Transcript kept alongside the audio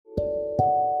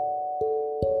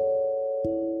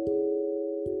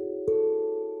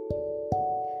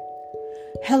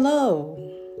Hello,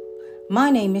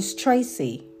 my name is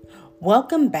Tracy.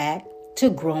 Welcome back to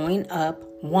Growing Up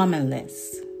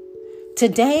Womanless.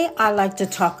 Today, I'd like to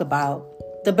talk about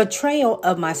the betrayal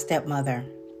of my stepmother.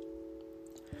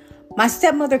 My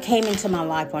stepmother came into my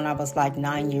life when I was like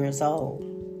 9 years old.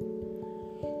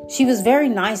 She was very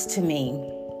nice to me,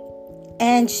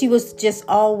 and she was just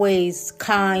always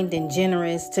kind and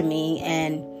generous to me,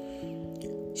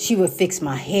 and she would fix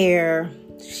my hair.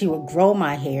 She would grow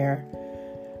my hair.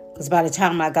 Because by the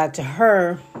time I got to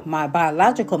her, my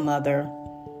biological mother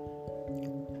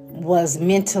was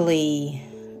mentally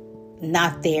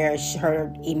not there.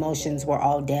 Her emotions were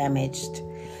all damaged.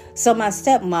 So my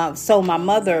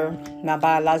mother, my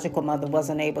biological mother,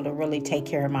 wasn't able to really take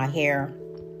care of my hair.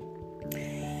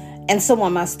 And so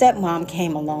when my stepmom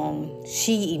came along,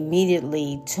 she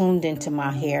immediately tuned into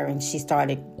my hair and she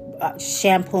started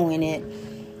shampooing it.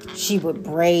 She would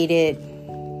braid it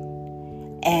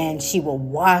and she would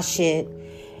wash it.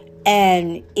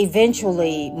 And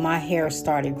eventually my hair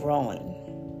started growing.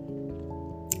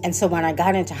 And so when I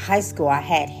got into high school, I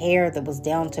had hair that was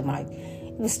down to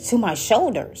my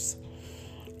shoulders.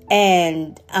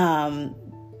 And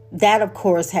that, of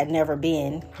course, had never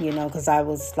been, because I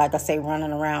was, like I say,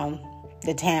 running around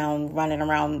the town, running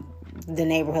around the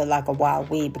neighborhood like a wild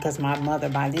weed, because my mother,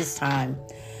 by this time,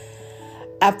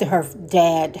 after her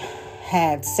dad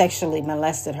had sexually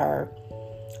molested her,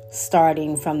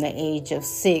 starting from the age of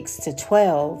 6 to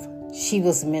 12, she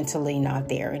was mentally not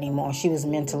there anymore. She was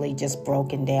mentally just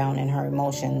broken down in her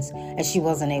emotions, and she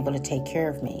wasn't able to take care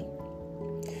of me.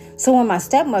 So when my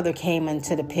stepmother came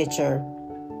into the picture,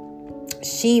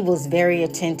 she was very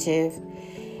attentive.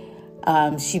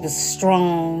 She was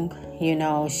strong.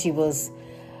 She was,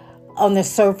 on the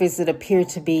surface, it appeared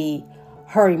to be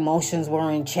her emotions were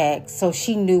in check. So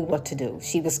she knew what to do.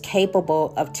 She was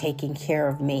capable of taking care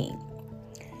of me.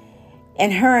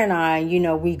 And her and I,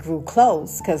 we grew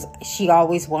close because she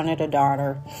always wanted a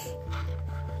daughter.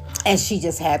 And she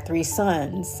just had 3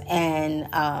 sons. And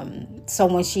so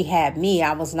when she had me,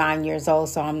 I was 9 years old.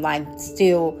 So I'm like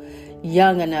still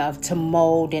young enough to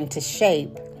mold and to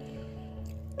shape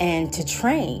and to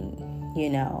train,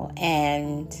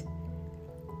 And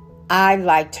I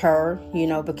liked her,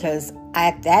 because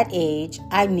at that age,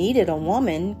 I needed a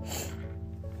woman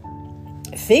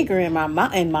figure in my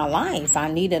life.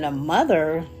 I needed a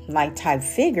mother like type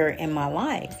figure in my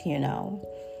life.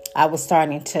 I was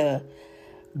starting to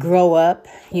grow up,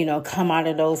 come out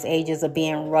of those ages of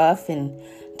being rough and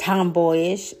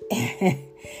tomboyish.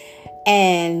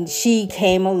 And she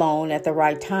came along at the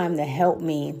right time to help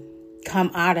me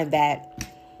come out of that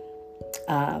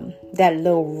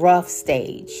little rough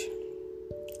stage.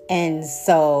 And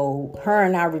so her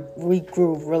and we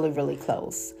grew really, really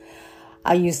close.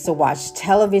 I used to watch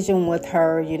television with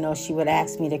her. She would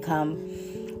ask me to come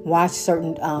watch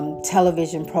certain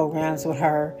television programs with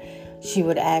her. She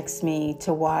would ask me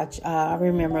to watch, I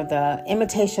remember the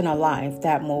Imitation of Life,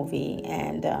 that movie.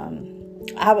 And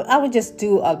I would just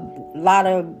do a lot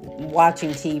of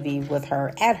watching TV with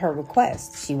her at her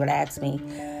request. She would ask me,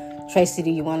 Tracy,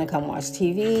 do you want to come watch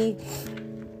TV?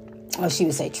 Or she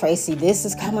would say, Tracy, this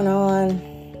is coming on.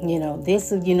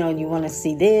 This is, you want to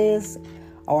see this?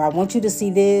 Or I want you to see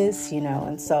this,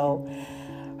 And so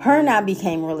her and I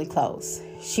became really close.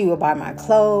 She would buy my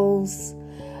clothes.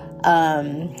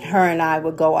 Her and I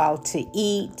would go out to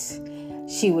eat.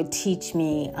 She would teach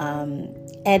me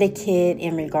etiquette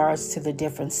in regards to the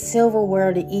different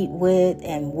silverware to eat with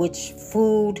and which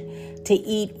food to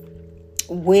eat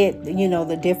with,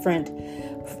 the different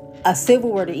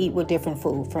silverware to eat with different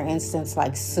food. For instance,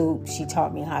 like soup, she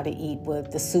taught me how to eat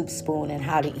with the soup spoon and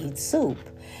how to eat soup.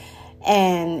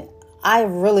 And I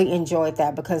really enjoyed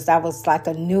that because that was like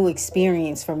a new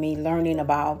experience for me, learning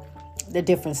about the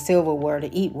different silverware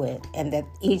to eat with, and that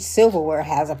each silverware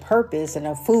has a purpose and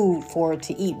a food for it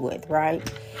to eat with,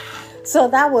 right? So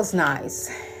that was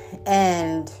nice.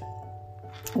 And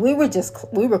we were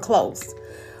close.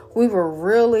 We were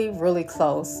really, really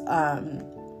close.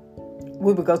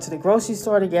 We would go to the grocery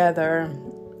store together.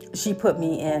 She put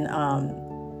me in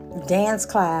dance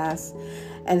class.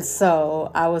 And so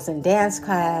I was in dance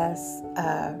class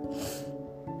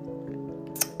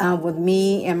with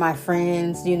me and my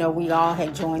friends. We all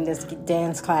had joined this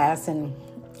dance class, and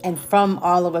from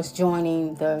all of us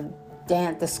joining the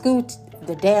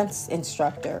dance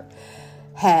instructor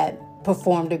had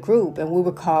performed a group, and we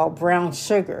were called Brown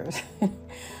Sugars.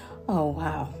 Oh,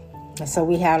 wow. And so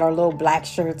we had our little black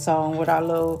shirts on with our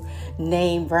little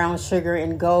name, Brown Sugar,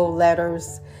 in gold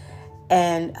letters.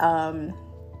 And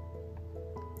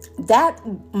that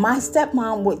my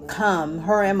stepmom would come,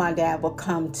 her and my dad would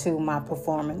come to my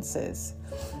performances.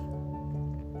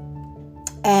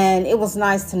 And it was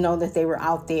nice to know that they were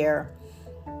out there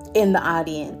in the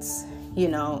audience,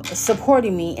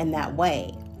 supporting me in that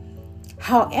way.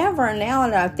 However, now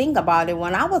that I think about it,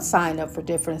 when I would sign up for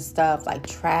different stuff like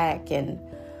track and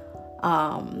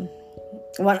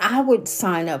when I would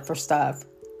sign up for stuff,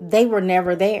 they were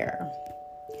never there.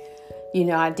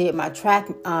 I did my track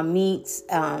meets.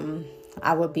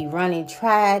 I would be running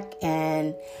track,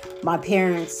 and my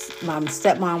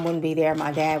stepmom wouldn't be there.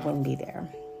 My dad wouldn't be there.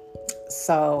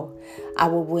 So I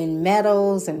would win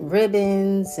medals and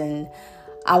ribbons, and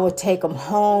I would take them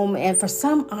home. And for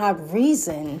some odd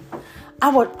reason, I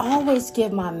would always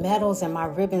give my medals and my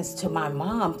ribbons to my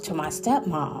mom, to my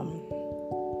stepmom.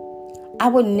 I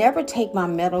would never take my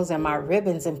medals and my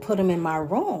ribbons and put them in my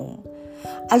room.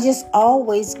 I just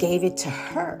always gave it to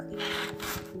her.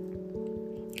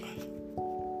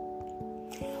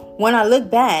 When I look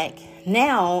back,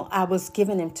 now I was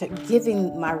giving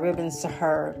my ribbons to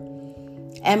her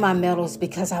and my medals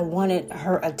because I wanted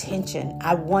her attention.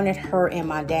 I wanted her and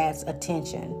my dad's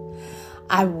attention.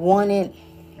 I wanted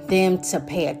them to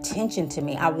pay attention to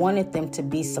me. I wanted them to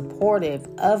be supportive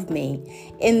of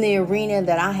me in the arena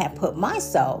that I had put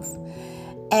myself.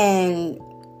 And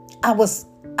I was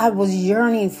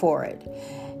yearning for it.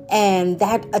 And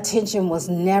that attention was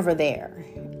never there.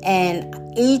 And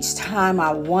each time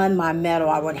I won my medal,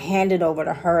 I would hand it over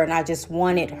to her. And I just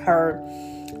wanted her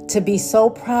to be so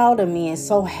proud of me and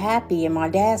so happy. And my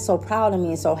dad's so proud of me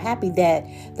and so happy that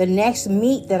the next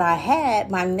meet that I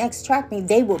had, my next track meet,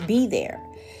 they would be there.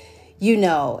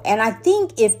 And I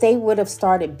think if they would have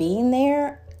started being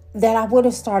there, that I would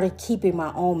have started keeping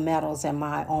my own medals and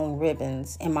my own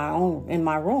ribbons in my own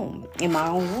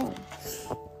room.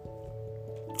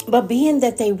 But being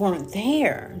that they weren't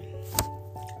there,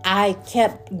 I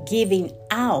kept giving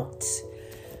out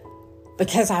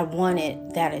because I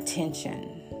wanted that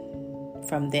attention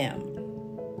from them.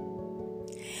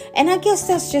 And I guess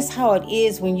that's just how it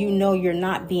is when you're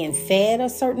not being fed a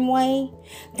certain way.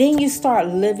 Then you start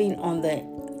living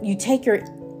you take your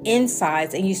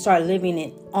insides and you start living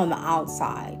it on the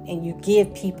outside. And you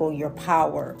give people your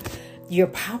power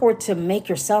to make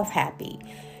yourself happy.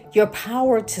 Your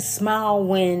power to smile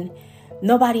when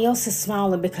nobody else is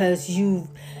smiling because you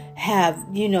have,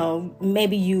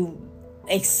 maybe you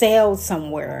excelled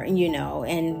somewhere,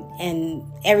 and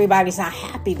everybody's not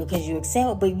happy because you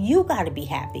excelled, but you got to be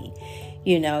happy.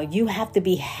 You have to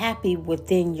be happy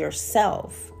within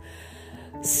yourself.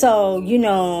 So,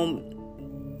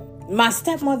 my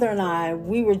stepmother and I,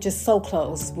 we were just so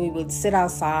close. We would sit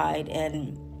outside,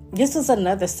 and this was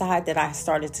another side that I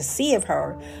started to see of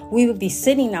her. We would be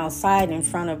sitting outside in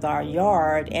front of our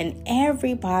yard, and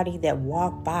everybody that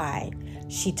walked by,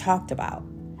 she talked about.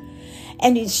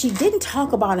 And she didn't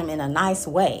talk about him in a nice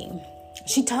way.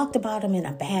 She talked about him in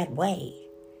a bad way.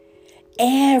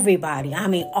 Everybody,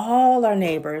 all our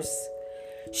neighbors,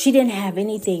 she didn't have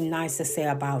anything nice to say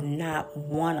about not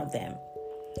one of them.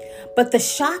 But the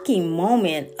shocking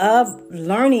moment of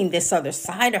learning this other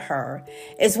side of her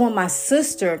is when my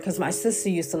sister, because my sister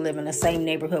used to live in the same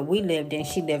neighborhood we lived in,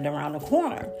 she lived around the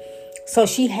corner. So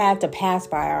she had to pass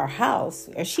by our house,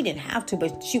 or she didn't have to,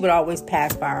 but she would always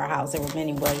pass by our house. There were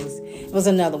many ways. It was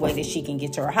another way that she can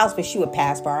get to her house, but she would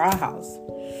pass by our house.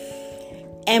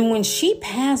 And when she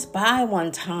passed by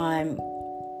one time,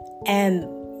 and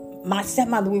my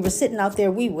stepmother, we were sitting out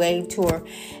there, we waved to her.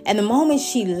 And the moment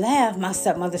she left, my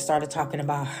stepmother started talking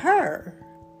about her.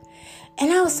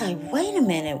 And I was like, wait a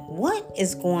minute, what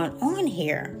is going on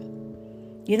here?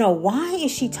 Why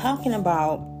is she talking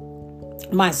about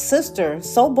my sister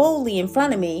so boldly in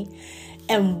front of me?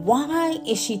 And why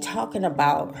is she talking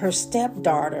about her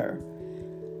stepdaughter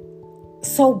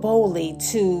so boldly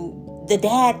to the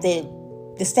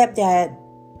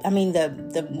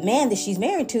man that she's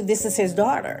married to? This is his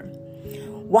daughter.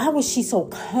 Why was she so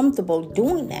comfortable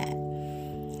doing that?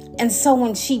 And so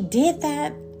when she did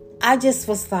that, I just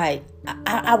was like,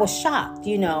 I was shocked.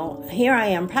 Here I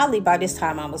am, probably by this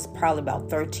time I was probably about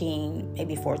 13,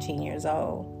 maybe 14 years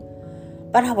old.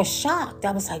 But I was shocked.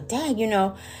 I was like, Dad,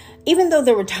 even though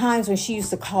there were times when she used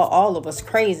to call all of us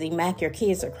crazy, Mac, your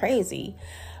kids are crazy.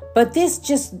 But this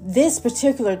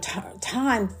particular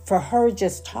time for her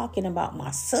just talking about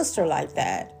my sister like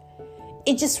that,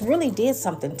 it just really did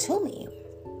something to me.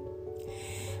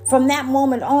 From that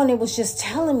moment on, it was just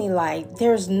telling me like,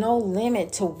 there's no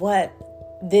limit to what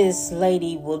this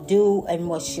lady will do and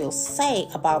what she'll say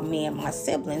about me and my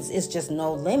siblings. It's just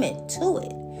no limit to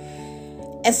it.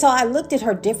 And so I looked at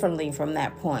her differently from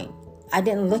that point. I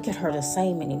didn't look at her the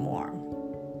same anymore.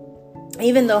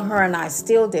 Even though her and I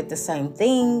still did the same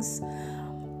things,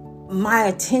 my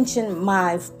attention,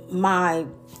 my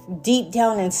deep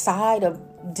down inside of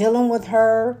dealing with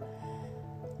her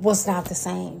was not the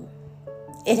same.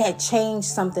 It had changed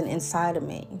something inside of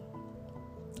me.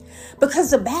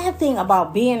 Because the bad thing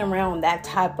about being around that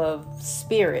type of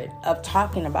spirit of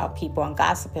talking about people and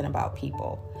gossiping about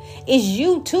people is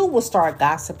you too will start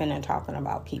gossiping and talking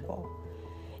about people.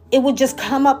 It would just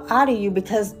come up out of you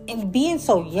because being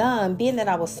so young, being that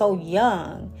I was so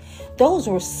young, those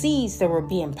were seeds that were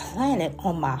being planted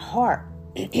on my heart.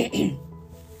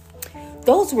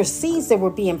 Those were seeds that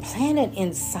were being planted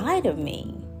inside of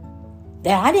me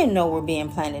that I didn't know were being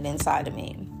planted inside of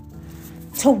me.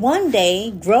 To one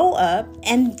day grow up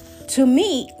and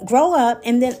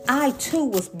then I too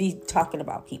was be talking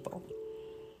about people,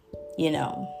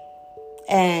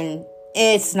 and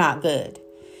it's not good.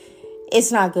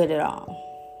 It's not good at all.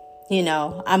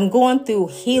 I'm going through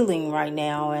healing right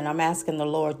now, and I'm asking the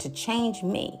Lord to change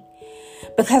me,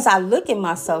 because I look at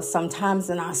myself sometimes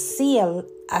and I see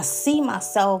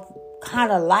myself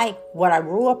kind of like what I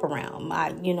grew up around.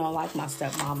 Like my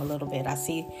stepmom a little bit. I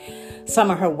see some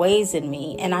of her ways in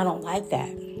me, and I don't like that,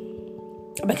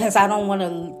 because I don't want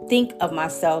to think of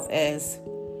myself as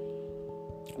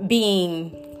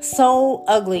being so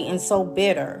ugly and so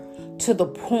bitter to the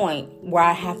point where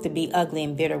I have to be ugly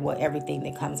and bitter with everything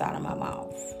that comes out of my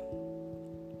mouth.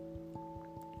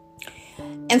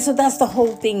 And so that's the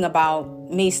whole thing about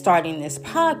me starting this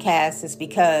podcast, is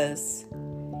because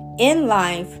in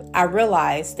life, I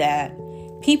realized that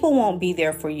people won't be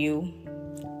there for you.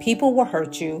 People will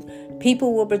hurt you.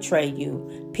 People will betray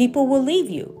you. People will leave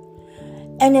you.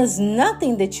 And there's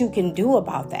nothing that you can do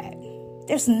about that.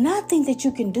 There's nothing that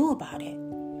you can do about it.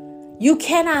 You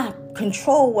cannot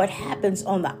control what happens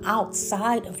on the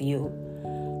outside of you,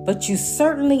 but you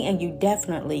certainly and you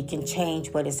definitely can change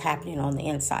what is happening on the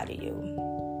inside of you.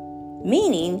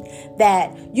 Meaning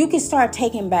that you can start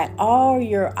taking back all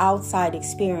your outside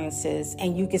experiences,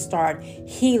 and you can start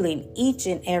healing each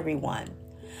and every one.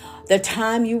 The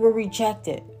time you were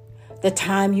rejected, the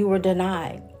time you were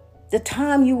denied, the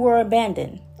time you were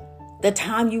abandoned, the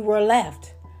time you were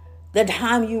left, the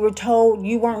time you were told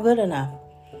you weren't good enough,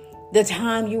 the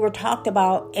time you were talked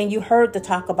about and you heard the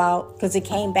talk about because it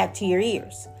came back to your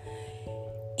ears.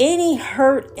 Any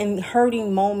hurt and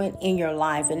hurting moment in your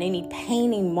life and any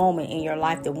paining moment in your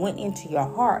life that went into your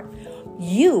heart,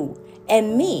 you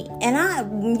and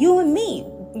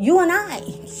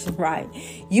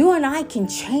I can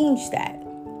change that.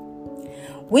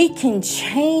 We can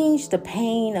change the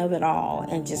pain of it all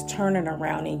and just turn it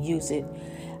around and use it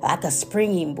like a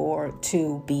springing board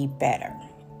to be better.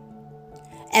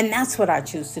 And that's what I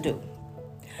choose to do.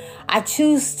 I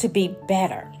choose to be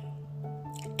better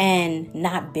and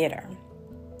not bitter.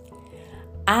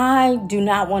 I do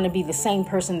not want to be the same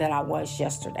person that I was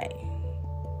yesterday.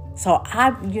 So I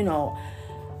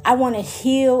want to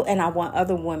heal, and I want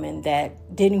other women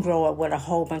that didn't grow up with a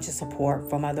whole bunch of support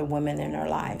from other women in their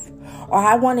life. Or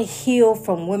I want to heal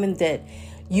from women that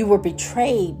you were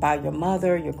betrayed by your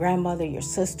mother, your grandmother, your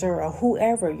sister, or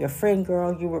whoever, your friend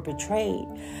girl, you were betrayed.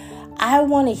 I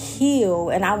want to heal,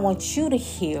 and I want you to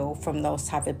heal from those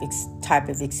type of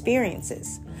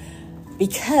experiences.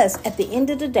 Because at the end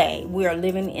of the day, we are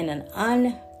living in in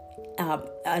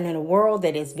a world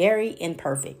that is very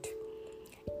imperfect.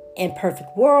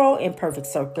 Imperfect world, imperfect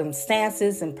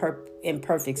circumstances,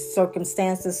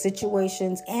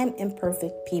 situations, and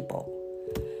imperfect people.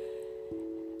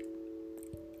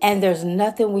 And there's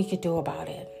nothing we could do about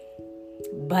it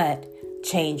but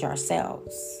change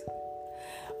ourselves.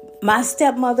 My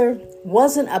stepmother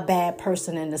wasn't a bad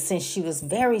person in the sense she was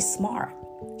very smart.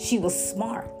 She was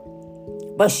smart,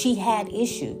 but she had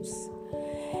issues.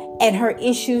 And her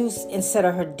issues, instead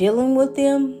of her dealing with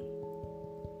them,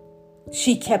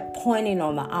 she kept pointing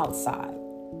on the outside.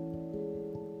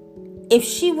 If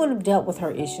she would have dealt with her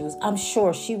issues, I'm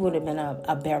sure she would have been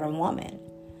a better woman.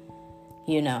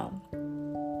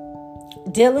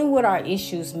 Dealing with our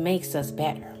issues makes us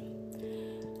better.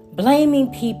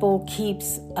 Blaming people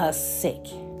keeps us sick,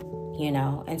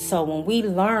 And so when we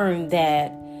learn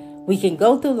that we can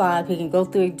go through life, we can go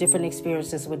through different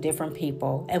experiences with different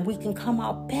people, and we can come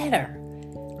out better,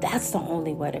 that's the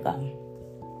only way to go.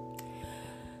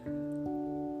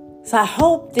 So I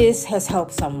hope this has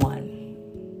helped someone.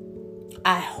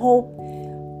 I hope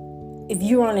if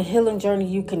you're on a healing journey,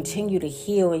 you continue to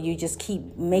heal and you just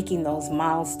keep making those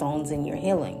milestones in your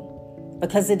healing.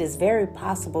 Because it is very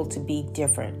possible to be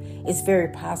different. It's very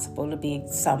possible to be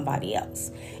somebody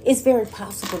else. It's very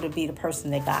possible to be the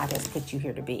person that God has put you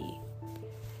here to be.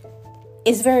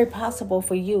 It's very possible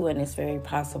for you, and it's very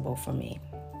possible for me.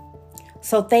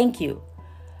 So thank you.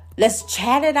 Let's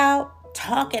chat it out,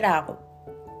 talk it out,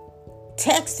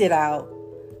 text it out.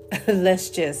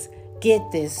 Let's just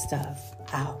get this stuff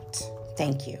out.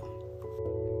 Thank you.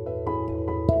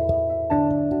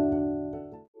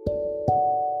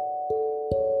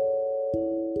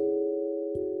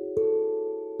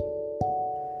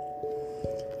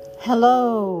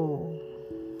 Hello,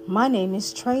 my name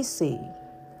is Tracy.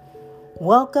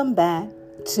 Welcome back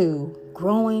to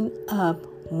Growing Up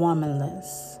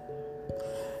Womanless.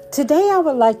 Today I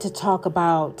would like to talk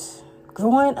about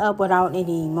growing up without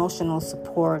any emotional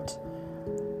support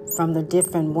from the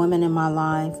different women in my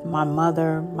life, my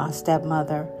mother, my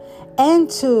stepmother, and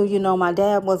my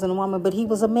dad wasn't a woman, but he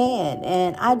was a man,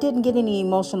 and I didn't get any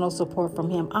emotional support from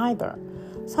him either.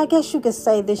 So I guess you could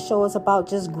say this show is about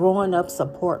just growing up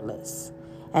supportless,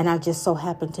 and I just so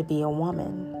happen to be a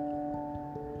woman.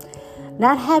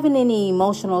 Not having any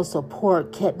emotional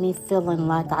support kept me feeling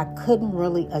like I couldn't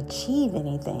really achieve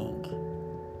anything.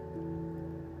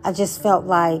 I just felt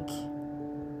like,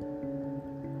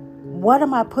 what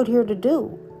am I put here to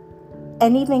do?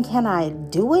 And even can I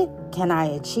do it? Can I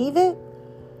achieve it?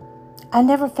 I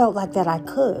never felt like that I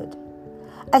could.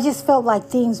 I just felt like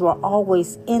things were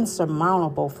always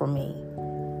insurmountable for me.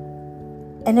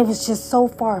 And it was just so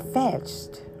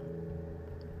far-fetched.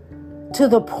 To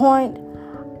the point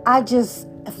I just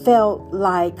felt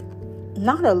like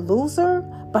not a loser,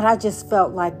 but I just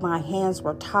felt like my hands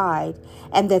were tied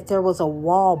and that there was a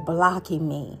wall blocking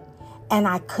me. And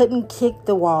I couldn't kick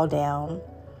the wall down,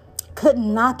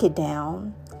 couldn't knock it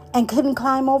down, and couldn't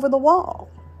climb over the wall.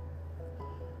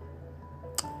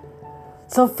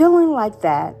 So feeling like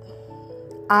that,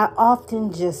 I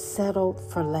often just settled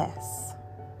for less.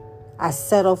 I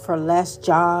settled for less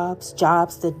jobs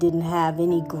that didn't have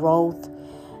any growth,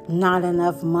 not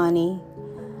enough money,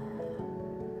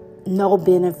 no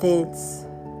benefits.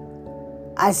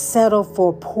 I settled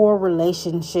for poor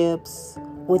relationships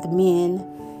with men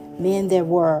that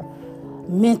were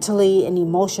mentally and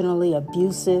emotionally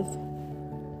abusive.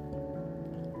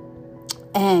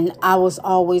 And I was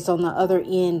always on the other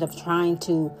end of trying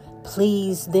to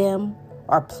please them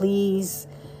or please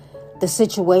the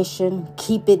situation,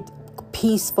 keep it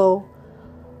peaceful,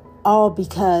 all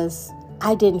because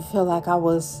I didn't feel like I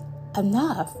was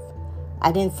enough.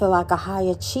 I didn't feel like a high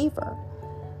achiever.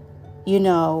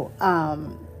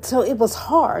 So it was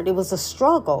hard. It was a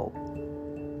struggle.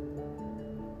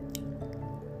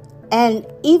 And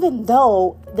even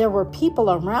though there were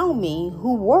people around me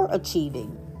who were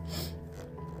achieving,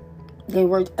 they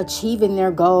were achieving their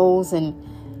goals and,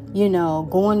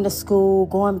 going to school,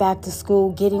 going back to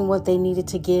school, getting what they needed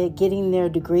to get, getting their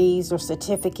degrees or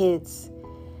certificates.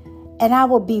 And I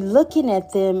would be looking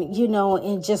at them,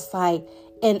 and just like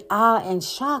in awe and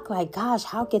shock, like, gosh,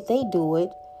 how could they do it?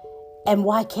 And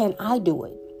why can't I do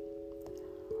it?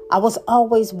 I was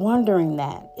always wondering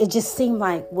that. It just seemed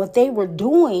like what they were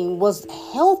doing was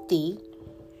healthy,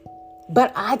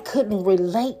 but I couldn't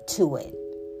relate to it.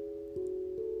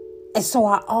 And so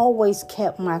I always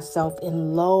kept myself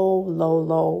in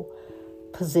low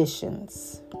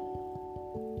positions.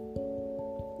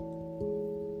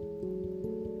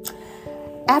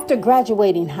 After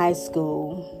graduating high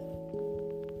school,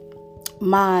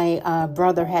 my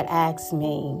brother had asked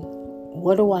me,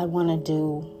 what do I want to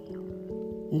do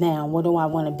now? What do I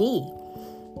want to be?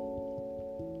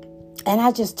 And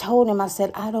I just told him, I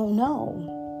said, I don't know.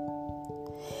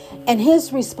 And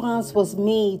his response was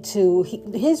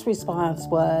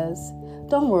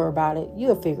don't worry about it.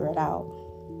 You'll figure it out.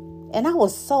 And I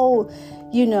was so,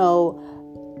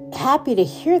 happy to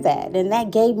hear that. And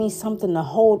that gave me something to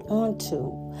hold on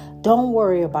to. Don't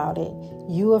worry about it.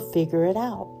 You will figure it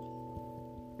out.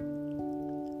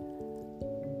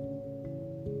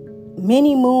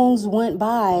 Many moons went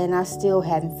by and I still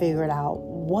hadn't figured out,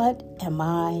 what am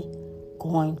I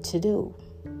going to do?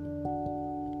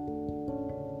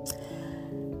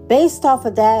 Based off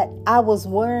of that, I was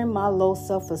wearing my low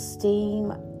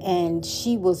self-esteem, and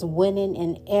she was winning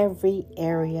in every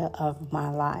area of my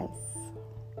life.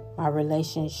 My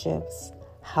relationships,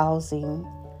 housing,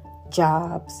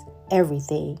 jobs,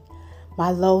 everything.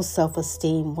 My low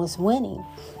self-esteem was winning.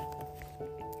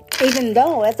 Even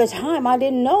though at the time I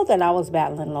didn't know that I was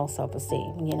battling low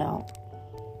self-esteem,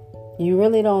 You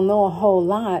really don't know a whole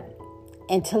lot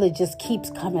until it just keeps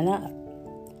coming up.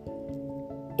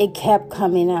 It kept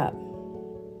coming up.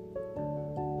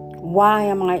 Why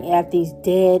am I at these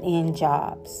dead-end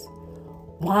jobs?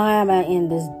 Why am I in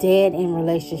this dead-end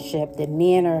relationship that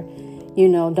men are,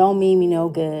 don't mean me no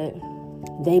good?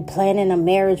 They planning a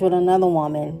marriage with another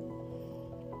woman.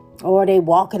 Or they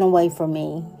walking away from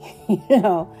me.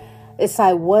 It's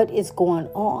like, what is going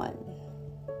on?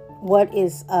 What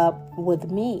is up with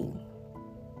me?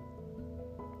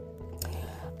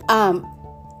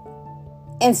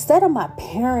 instead of my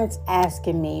parents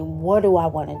asking me, what do I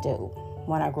want to do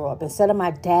when I grow up? Instead of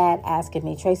my dad asking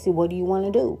me, Tracy, what do you want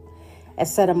to do?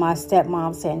 Instead of my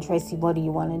stepmom saying, Tracy, what do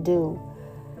you want to do?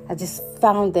 I just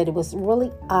found that it was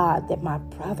really odd that my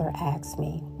brother asked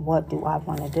me, what do I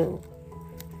want to do?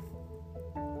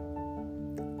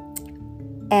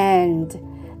 And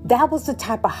that was the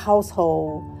type of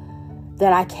household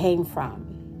that I came from.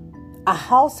 A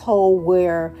household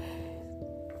where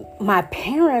my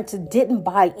parents didn't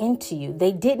buy into you.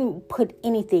 They didn't put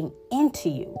anything into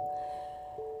you.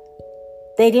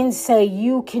 They didn't say,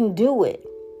 you can do it.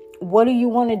 What do you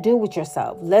want to do with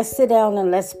yourself? Let's sit down and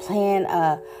let's plan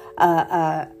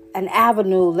an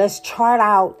avenue. Let's chart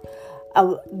out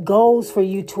goals for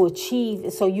you to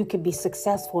achieve so you can be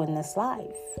successful in this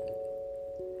life.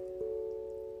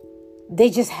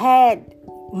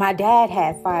 My dad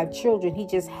had 5 children. He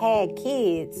just had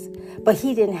kids, but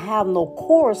he didn't have no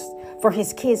course for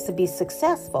his kids to be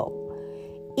successful.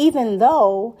 Even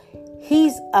though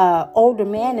he's an older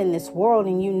man in this world,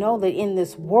 and you know that in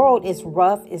this world it's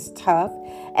rough, it's tough,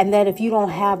 and that if you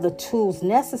don't have the tools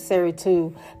necessary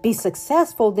to be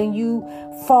successful, then you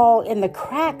fall in the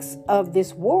cracks of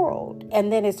this world,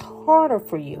 and then it's harder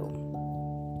for you.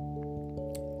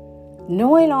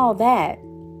 Knowing all that,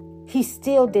 he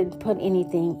still didn't put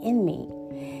anything in me.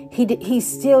 He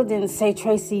still didn't say,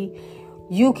 Tracy,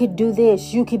 you could do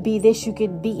this, you could be this, you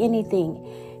could be anything.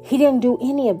 He didn't do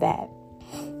any of that.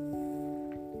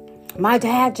 My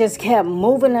dad just kept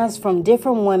moving us from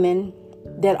different women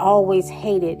that always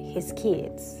hated his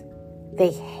kids.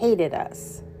 They hated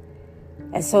us.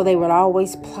 And so they would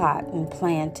always plot and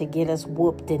plan to get us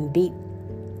whooped and beat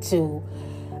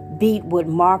with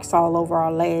marks all over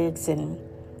our legs and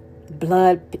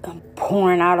blood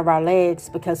pouring out of our legs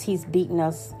because he's beating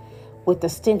us with the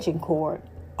extension cord,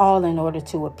 all in order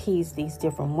to appease these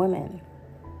different women.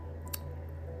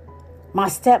 My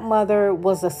stepmother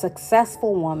was a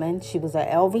successful woman. She was a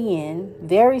LVN,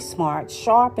 very smart,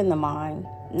 sharp in the mind,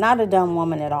 not a dumb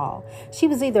woman at all. She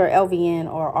was either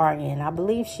LVN or RN. I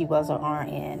believe she was an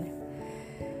RN.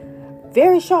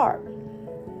 Very sharp.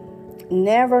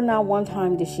 Never, not one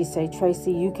time did she say,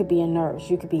 Tracy, you could be a nurse.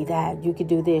 You could be that. You could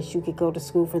do this. You could go to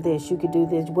school for this. You could do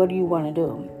this. What do you want to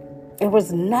do? There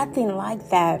was nothing like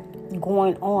that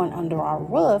going on under our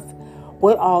roof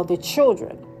with all the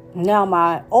children. Now,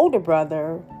 my older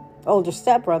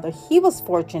stepbrother, he was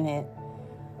fortunate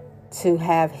to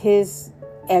have his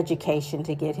education,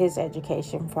 to get his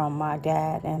education from my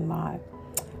dad and my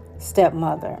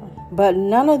stepmother. But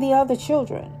none of the other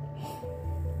children.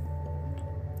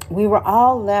 We were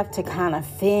all left to kind of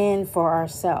fend for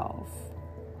ourselves.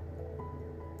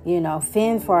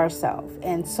 Fend for ourselves.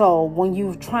 And so when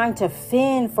you're trying to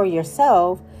fend for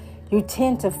yourself, you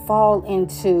tend to fall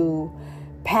into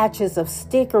patches of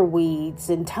sticker weeds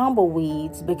and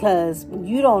tumbleweeds because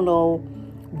you don't know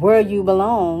where you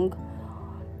belong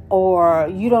or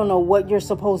you don't know what you're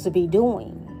supposed to be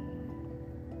doing.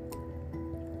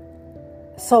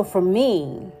 So for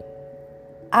me,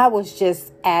 I was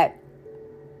just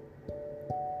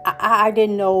I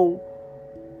didn't know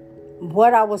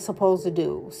what I was supposed to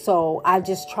do. So I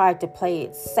just tried to play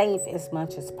it safe as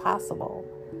much as possible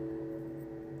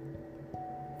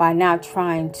by not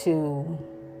trying to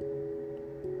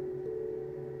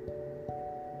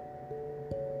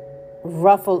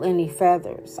ruffle any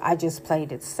feathers. I just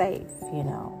played it safe,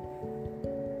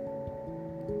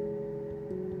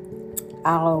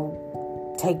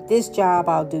 I'll take this job,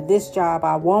 I'll do this job,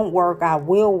 I won't work, I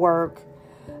will work.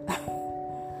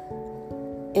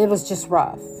 It was just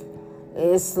rough.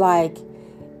 It's like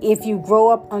if you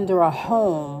grow up under a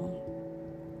home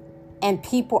and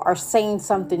people are saying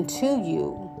something to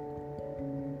you,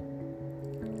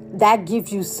 that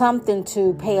gives you something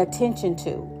to pay attention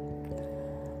to.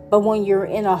 But when you're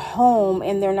in a home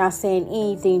and they're not saying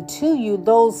anything to you,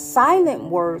 those silent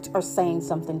words are saying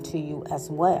something to you as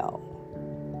well.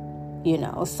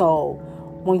 So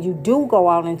when you do go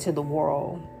out into the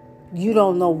world, you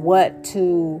don't know what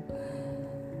to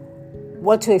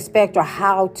expect or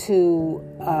how to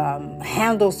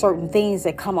handle certain things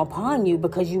that come upon you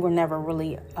because you were never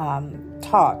really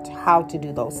taught how to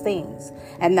do those things.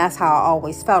 And that's how I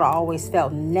always felt. I always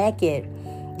felt naked,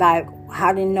 like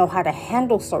I didn't know how to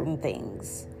handle certain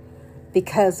things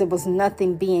because there was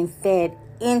nothing being fed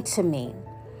into me.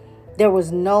 There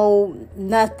was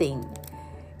nothing,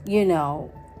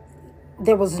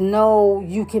 there was no,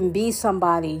 you can be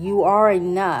somebody, you are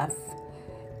enough.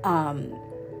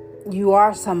 You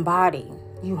are somebody.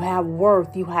 You have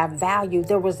worth. You have value.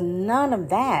 There was none of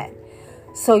that.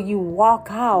 So you walk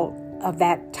out of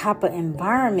that type of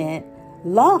environment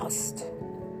lost.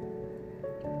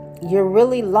 you're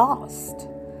really lost.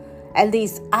 At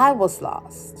least I was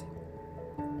lost.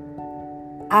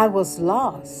 I was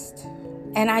lost.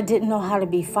 And I didn't know how to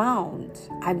be found.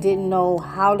 I didn't know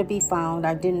how to be found.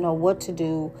 I didn't know what to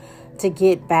do to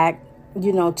get back,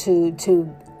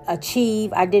 to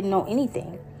achieve. I didn't know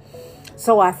anything.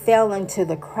 So I fell into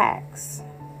the cracks.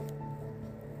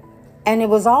 And it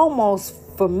was almost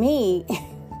for me,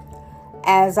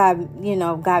 as I,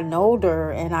 gotten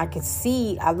older and I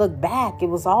look back, it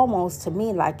was almost to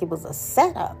me like it was a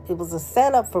setup. It was a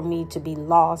setup for me to be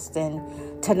lost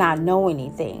and to not know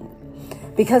anything.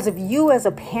 Because if you as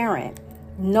a parent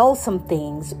know some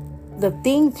things, the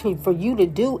thing for you to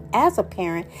do as a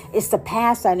parent is to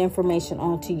pass that information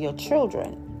on to your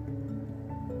children.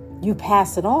 You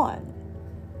pass it on.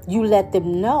 You let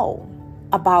them know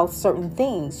about certain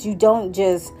things. You don't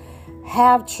just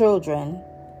have children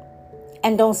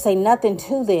and don't say nothing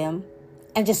to them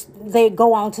and they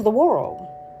go on to the world.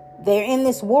 They're in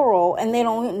this world and they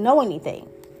don't know anything.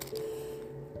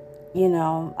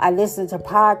 I listen to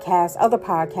other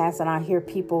podcasts, and I hear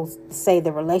people say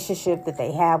the relationship that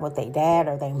they have with their dad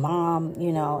or their mom,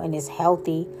 and it's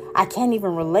healthy. I can't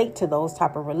even relate to those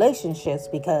type of relationships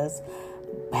because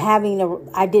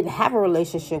I didn't have a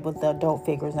relationship with the adult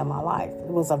figures in my life. It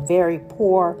was a very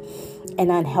poor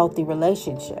and unhealthy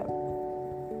relationship.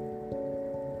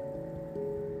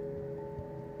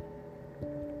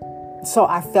 So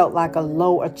I felt like a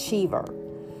low achiever.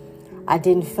 I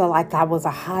didn't feel like I was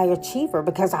a high achiever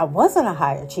because I wasn't a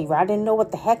high achiever. I didn't know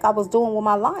what the heck I was doing with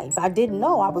my life. I didn't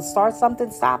know. I would start something,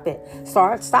 stop it.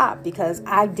 Stop, because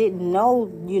I didn't know,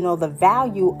 the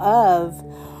value of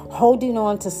holding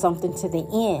on to something to the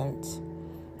end,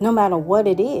 no matter what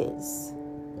it is.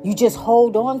 You just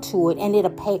hold on to it and it'll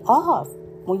pay off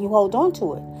when you hold on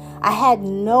to it. I had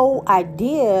no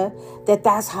idea that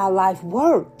that's how life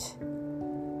worked.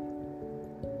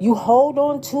 You hold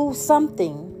on to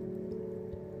something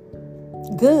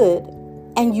good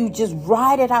and you just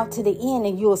ride it out to the end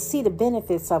and you'll see the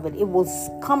benefits of it. It will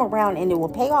come around and it will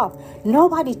pay off.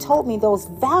 Nobody told me those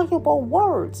valuable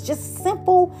words, just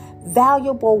simple,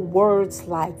 valuable words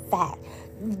like that.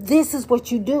 This is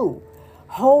what you do.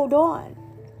 Hold on.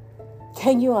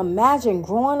 Can you imagine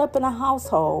growing up in a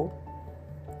household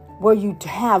where you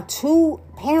have two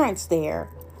parents there,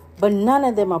 but none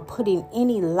of them are putting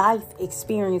any life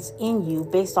experience in you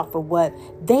based off of what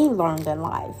they learned in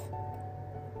life?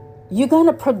 You're going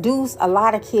to produce a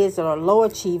lot of kids that are low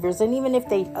achievers. And even if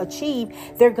they achieve,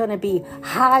 they're going to be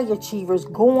high achievers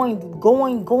going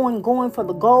for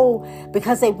the goal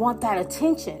because they want that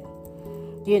attention.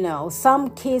 Some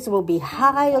kids will be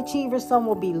high achievers. Some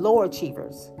will be low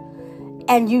achievers.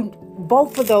 And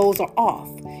both of those are off.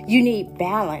 You need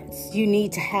balance. You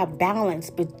need to have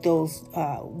balance with those,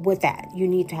 with that. You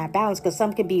need to have balance because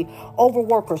some can be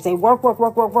overworkers. They work all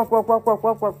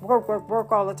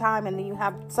the time. And then you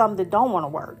have some that don't want to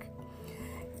work.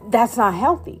 That's not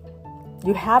healthy.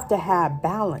 You have to have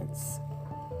balance.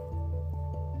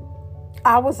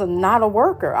 I was not a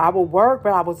worker. I would work,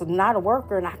 but I was not a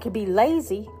worker. And I could be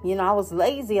lazy. I was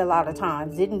lazy a lot of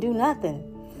times. Didn't do nothing.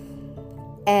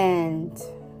 And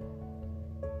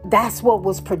that's what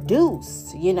was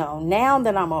produced, now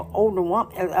that I'm an older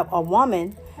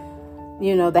woman,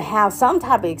 that have some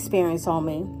type of experience on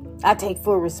me. I take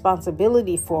full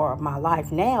responsibility for my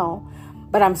life now.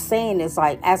 But I'm saying it's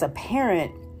like, as a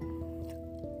parent,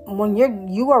 when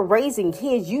you are raising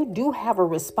kids, you do have a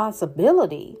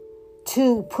responsibility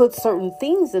to put certain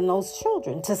things in those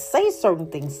children, to say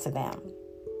certain things to them.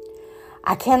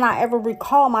 I cannot ever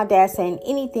recall my dad saying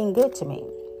anything good to me.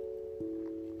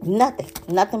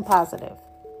 Nothing positive.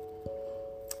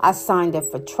 I signed up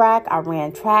for track. I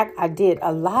ran track. I did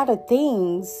a lot of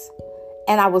things.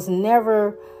 And I was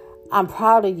never, I'm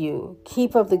proud of you.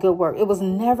 Keep up the good work. It was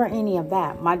never any of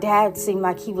that. My dad seemed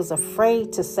like he was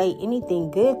afraid to say anything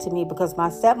good to me because my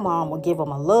stepmom would give him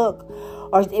a look,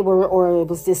 or it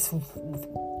was this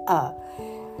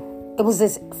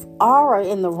aura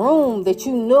in the room that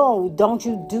don't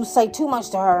you say too much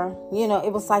to her.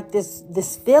 It was like this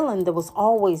feeling that was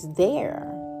always there.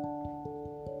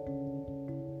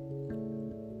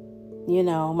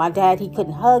 My dad, he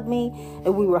couldn't hug me.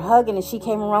 If we were hugging and she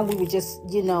came around, we would just,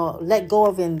 let go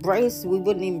of embrace. We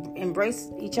wouldn't even embrace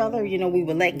each other. We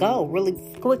would let go really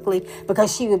quickly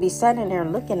because she would be sitting there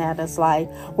looking at us like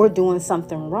we're doing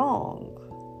something wrong.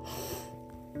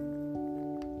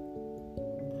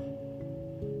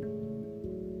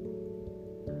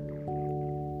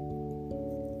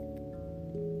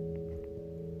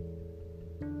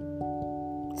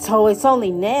 So it's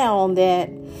only now that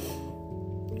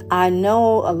I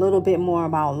know a little bit more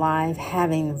about life,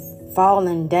 having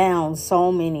fallen down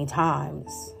so many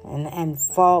times and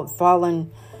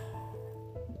fallen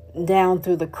down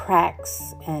through the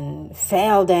cracks and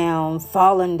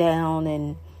falling down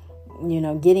and,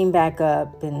 getting back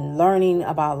up and learning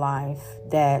about life,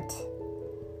 that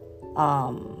I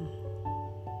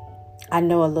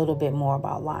know a little bit more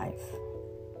about life.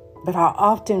 But I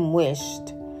often,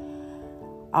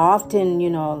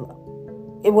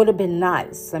 it would have been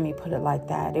nice. Let me put it like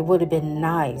that. It would have been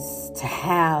nice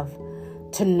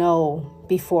to know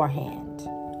beforehand.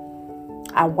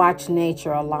 I watch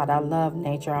nature a lot. I love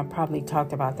nature. I probably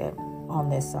talked about that on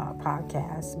this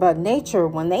podcast. But nature,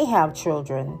 when they have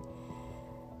children,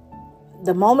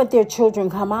 the moment their children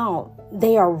come out,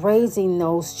 they are raising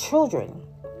those children,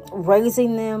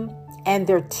 raising them, and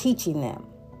they're teaching them.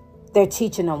 They're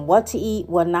teaching them what to eat,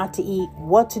 what not to eat,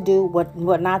 what to do,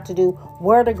 what not to do,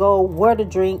 where to go, where to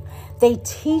drink. They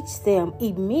teach them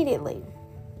immediately.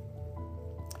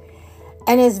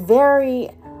 And it's very,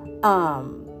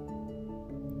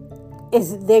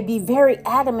 they be very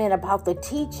adamant about the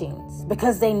teachings,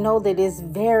 because they know that it's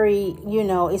very,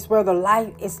 it's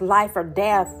whether it's life or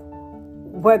death,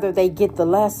 whether they get the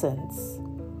lessons.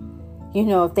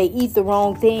 If they eat the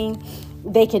wrong thing,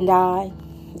 they can die.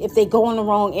 If they go in the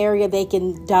wrong area, they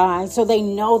can die. So they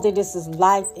know that this is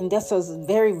life, and this is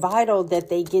very vital that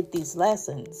they get these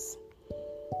lessons.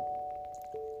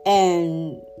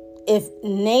 And if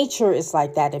nature is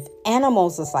like that, if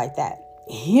animals is like that,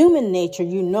 human nature,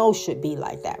 should be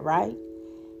like that, right?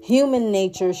 Human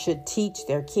nature should teach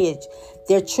their kids.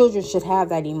 Their children should have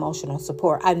that emotional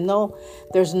support. I know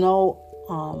there's no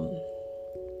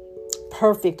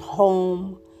perfect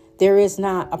home. There is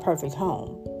not a perfect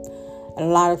home. And a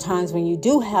lot of times when you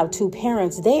do have two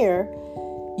parents there,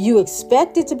 you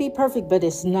expect it to be perfect, but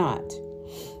it's not.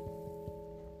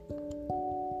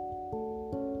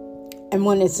 And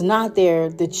when it's not there,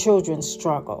 the children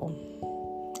struggle.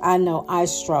 I know I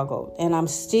struggled, and I'm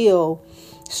still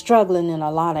struggling in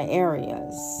a lot of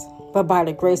areas. But by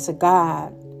the grace of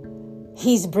God,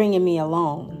 He's bringing me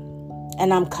along,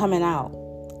 and I'm coming out,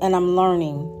 and I'm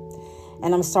learning,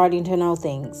 and I'm starting to know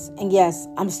things. And yes,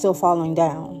 I'm still falling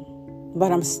down,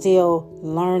 but I'm still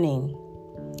learning,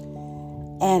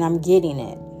 and I'm getting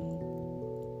it.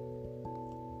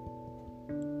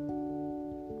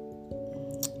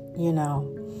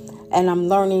 And I'm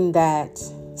learning that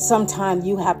sometimes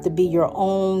you have to be your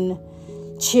own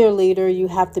cheerleader. You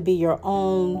have to be your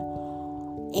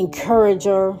own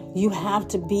encourager. You have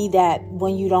to be that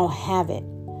when you don't have it.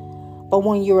 But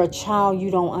when you're a child, you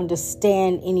don't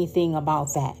understand anything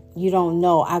about that. You don't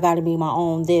know, I got to be my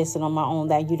own this and on my own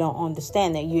that. You don't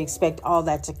understand that. You expect all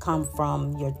that to come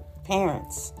from your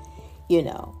parents,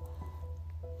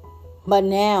 But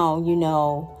now,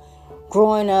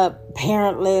 growing up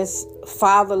parentless,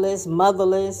 fatherless,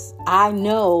 motherless, I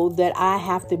know that I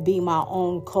have to be my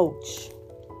own coach.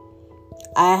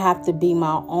 I have to be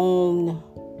my own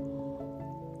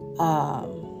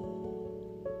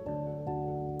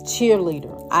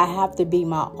cheerleader. I have to be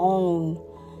my own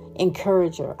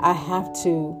encourager. I have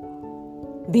to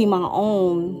be my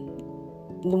own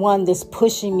one that's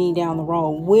pushing me down the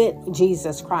road with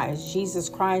Jesus Christ. Jesus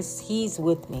Christ, He's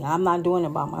with me. I'm not doing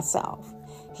it by myself.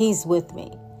 He's with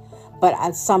me.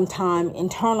 But sometimes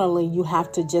internally, you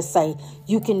have to just say,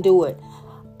 you can do it.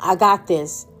 I got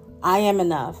this. I am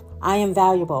enough. I am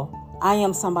valuable. I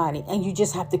am somebody. And you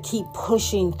just have to keep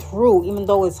pushing through, even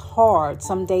though it's hard.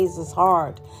 Some days it's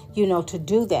hard, to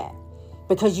do that,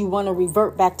 because you want to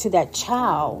revert back to that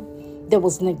child that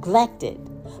was neglected.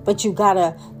 But you got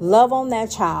to love on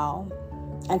that child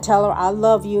and tell her, I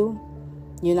love you.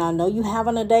 I know you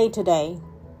having a day today,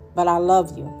 but I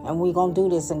love you, and we're going to do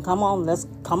this, and come on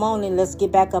and let's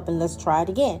get back up and let's try it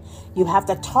again. You have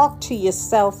to talk to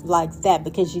yourself like that,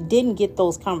 because you didn't get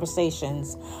those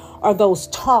conversations or those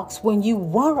talks when you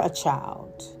were a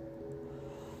child.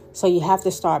 So you have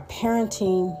to start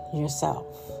parenting yourself.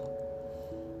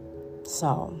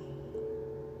 So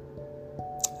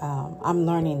I'm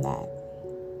learning that.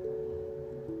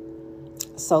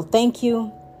 So thank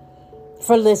you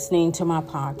for listening to my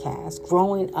podcast,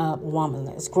 Growing Up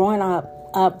Womanless, growing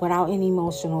up without any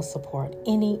emotional support.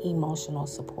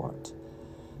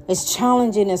 It's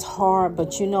challenging, it's hard,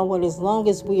 but you know what? As long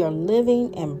as we are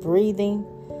living and breathing,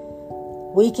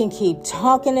 we can keep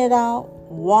talking it out,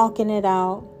 walking it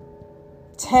out,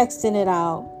 texting it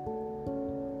out.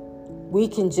 We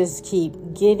can just keep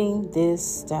getting this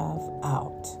stuff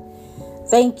out.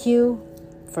 Thank you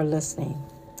for listening.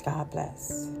 God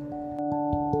bless.